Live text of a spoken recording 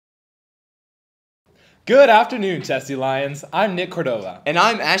Good afternoon, Chesty Lions. I'm Nick Cordova. And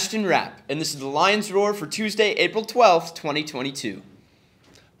I'm Ashton Rapp, and this is the Lions Roar for Tuesday, April 12th, 2022.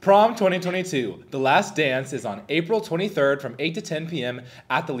 Prom 2022, the last dance, is on April 23rd from 8 to 10 p.m.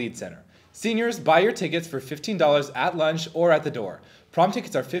 at the Lead Center. Seniors, buy your tickets for $15 at lunch or at the door. Prom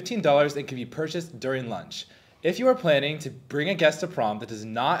tickets are $15 and can be purchased during lunch. If you are planning to bring a guest to prom that does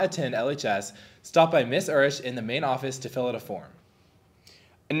not attend LHS, stop by Miss Urish in the main office to fill out a form.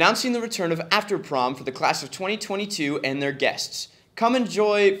 Announcing the return of After Prom for the class of 2022 and their guests. Come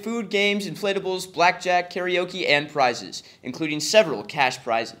enjoy food, games, inflatables, blackjack, karaoke, and prizes, including several cash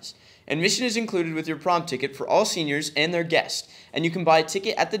prizes. Admission is included with your prom ticket for all seniors and their guests, and you can buy a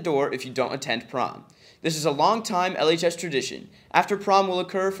ticket at the door if you don't attend prom. This is a long-time LHS tradition. After Prom will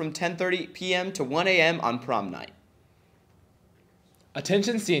occur from 10:30 p.m. to 1 a.m. on prom night.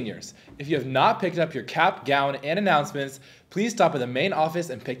 Attention seniors, if you have not picked up your cap, gown, and announcements, please stop at the main office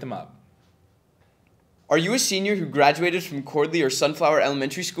and pick them up. Are you a senior who graduated from Cordova or Sunflower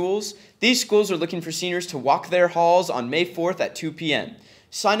Elementary Schools? These schools are looking for seniors to walk their halls on May 4th at 2 p.m.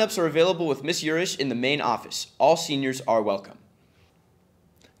 Sign-ups are available with Miss Urish in the main office. All seniors are welcome.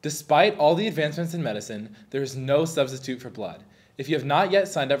 Despite all the advancements in medicine, there is no substitute for blood. If you have not yet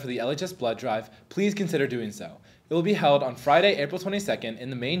signed up for the LHS blood drive, please consider doing so. It will be held on Friday, April 22nd in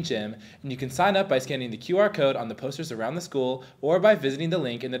the main gym, and you can sign up by scanning the QR code on the posters around the school or by visiting the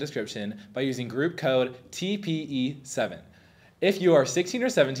link in the description by using group code TPE7. If you are 16 or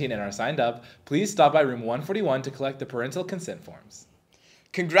 17 and are signed up, please stop by room 141 to collect the parental consent forms.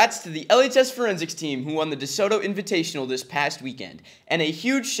 Congrats to the LHS forensics team who won the DeSoto Invitational this past weekend, and a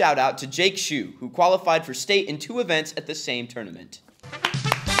huge shout out to Jake Shue, who qualified for state in 2 events at the same tournament.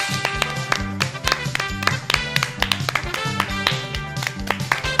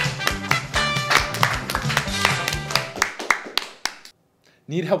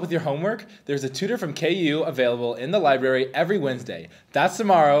 Need help with your homework? There's a tutor from KU available in the library every Wednesday. That's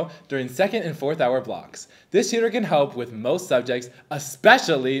tomorrow during 2nd and 4th hour blocks. This tutor can help with most subjects,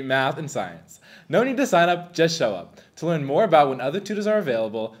 especially math and science. No need to sign up, just show up. To learn more about when other tutors are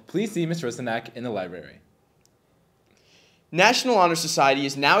available, please see Ms. Rosenak in the library. National Honor Society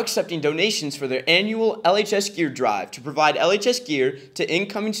is now accepting donations for their annual LHS Gear Drive to provide LHS gear to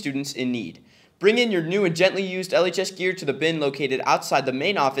incoming students in need. Bring in your new and gently used LHS gear to the bin located outside the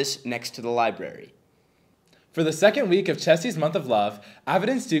main office next to the library. For the second week of Chesty's Month of Love, Avid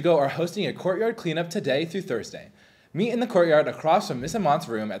and Stugo are hosting a courtyard cleanup today through Thursday. Meet in the courtyard across from Miss Amont's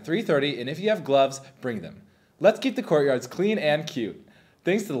room at 3:30, and if you have gloves, bring them. Let's keep the courtyards clean and cute.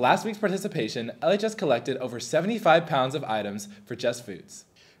 Thanks to last week's participation, LHS collected over 75 pounds of items for Just Foods.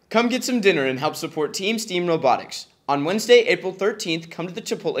 Come get some dinner and help support Team STEAM Robotics. On Wednesday, April 13th, come to the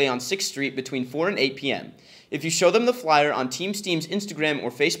Chipotle on 6th Street between 4 and 8 p.m. If you show them the flyer on Team STEAM's Instagram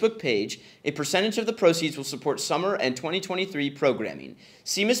or Facebook page, a percentage of the proceeds will support summer and 2023 programming.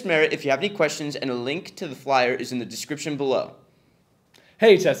 See Miss Merritt if you have any questions, and a link to the flyer is in the description below.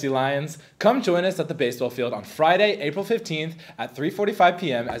 Hey Chesty Lions, come join us at the baseball field on Friday, April 15th at 3:45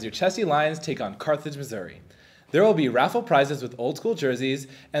 p.m. as your Chesty Lions take on Carthage, Missouri. There will be raffle prizes with old school jerseys,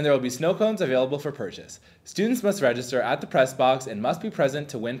 and there will be snow cones available for purchase. Students must register at the press box and must be present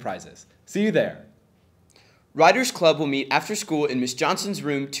to win prizes. See you there. Riders Club will meet after school in Miss Johnson's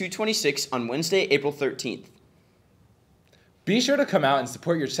room 226 on Wednesday, April 13th. Be sure to come out and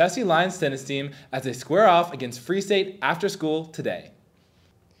support your Chesty Lions tennis team as they square off against Free State after school today.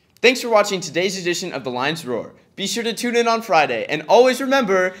 Thanks for watching today's edition of the Lions Roar. Be sure to tune in on Friday, and always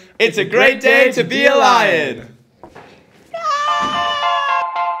remember, it's a great day to be a Lion!